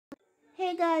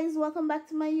Hey guys, welcome back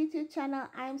to my YouTube channel.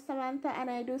 I'm Samantha and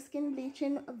I do skin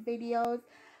bleaching videos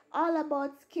all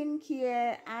about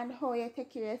skincare and how you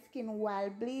take care of your skin while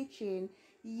bleaching.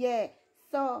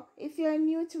 So if you're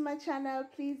new to my channel,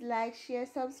 please like, share,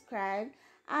 subscribe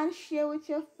and share with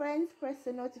your friends. Press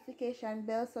the notification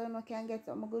bell so you can get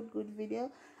some good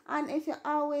video. And if you're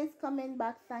always coming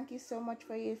back, thank you so much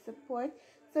for your support.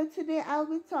 So today I'll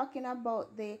be talking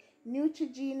about the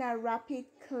Neutrogena Rapid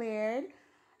Cleared.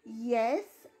 Yes,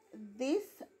 this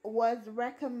was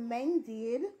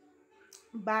recommended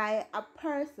by a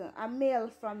person, a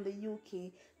male from the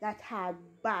UK that had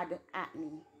bad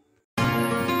acne.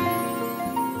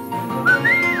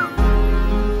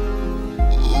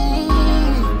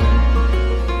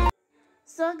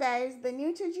 So guys, the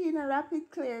Neutrogena Rapid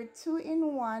Clear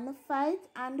 2-in-1 Fight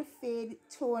and Fade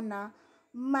Toner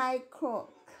Micro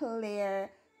Clear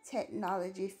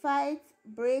Technology fights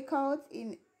breakouts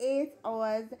in 8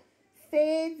 hours,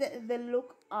 fades the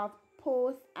look of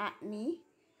post-acne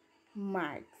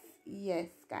marks. Yes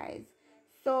guys,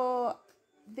 so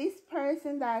this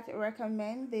person that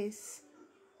recommend this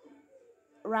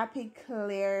Rapid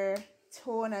Clear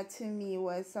toner to me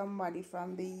was somebody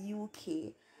from the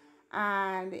UK,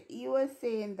 and he was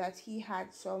saying that he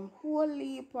had some whole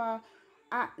heap of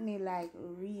acne, like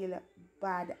real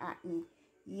bad acne.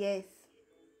 Yes,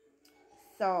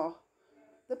 so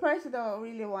the person don't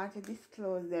really want to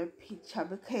disclose their picture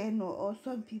because you know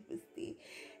how some people stay.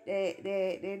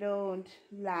 They don't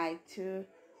like to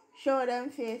show them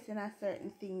face in a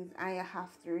certain things, and you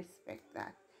have to respect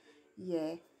that.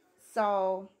 Yeah,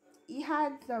 so he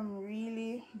had some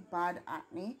really bad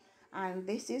acne, and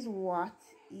this is what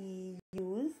he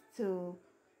used to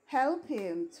help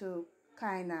him to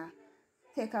kind of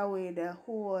take away the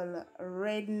whole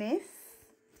redness,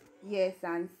 yes,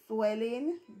 and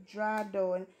swelling, draw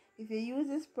down. If you use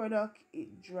this product,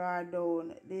 it draw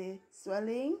down the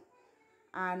swelling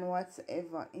and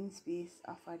whatsoever in space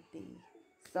of a day.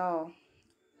 So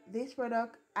this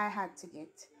product I had to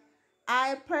get.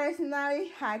 I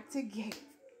personally had to get.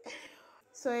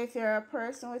 So if you're a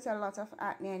person with a lot of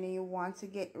acne and you want to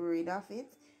get rid of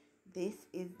it, this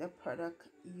is the product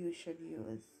you should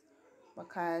use,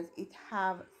 because it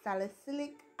have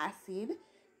salicylic acid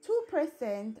 2%,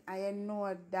 and you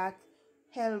know that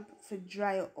help to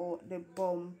dry out the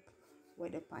bump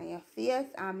with upon your face,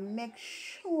 and make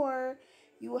sure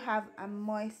you have a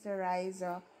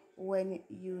moisturizer when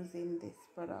using this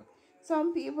product.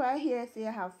 Some people are here say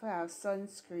you have to have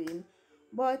sunscreen,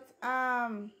 but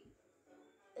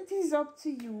it is up to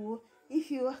you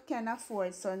if you can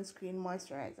afford sunscreen,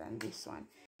 moisturizer, and this one.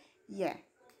 Yeah.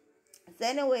 So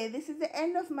anyway, this is the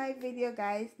end of my video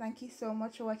guys. Thank you so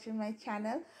much for watching my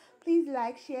channel. Please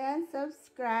like, share and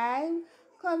subscribe.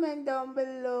 Comment down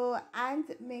below and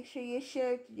make sure you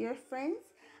share it with your friends.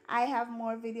 I have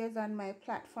more videos on my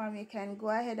platform. You can go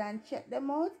ahead and check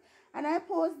them out, and I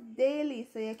post daily,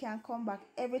 so you can come back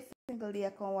every single day.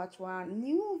 You can watch one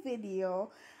new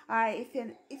video. Or if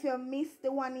you missed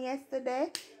the one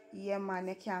yesterday, yeah man,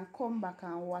 you can come back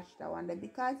and watch that one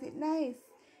because it's nice.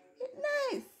 It's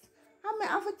nice. I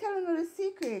have to tell you the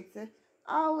secrets.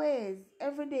 Always,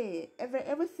 every day,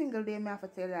 every single day, I have to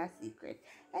tell you a secret.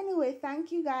 Anyway,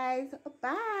 thank you guys.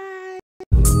 Bye.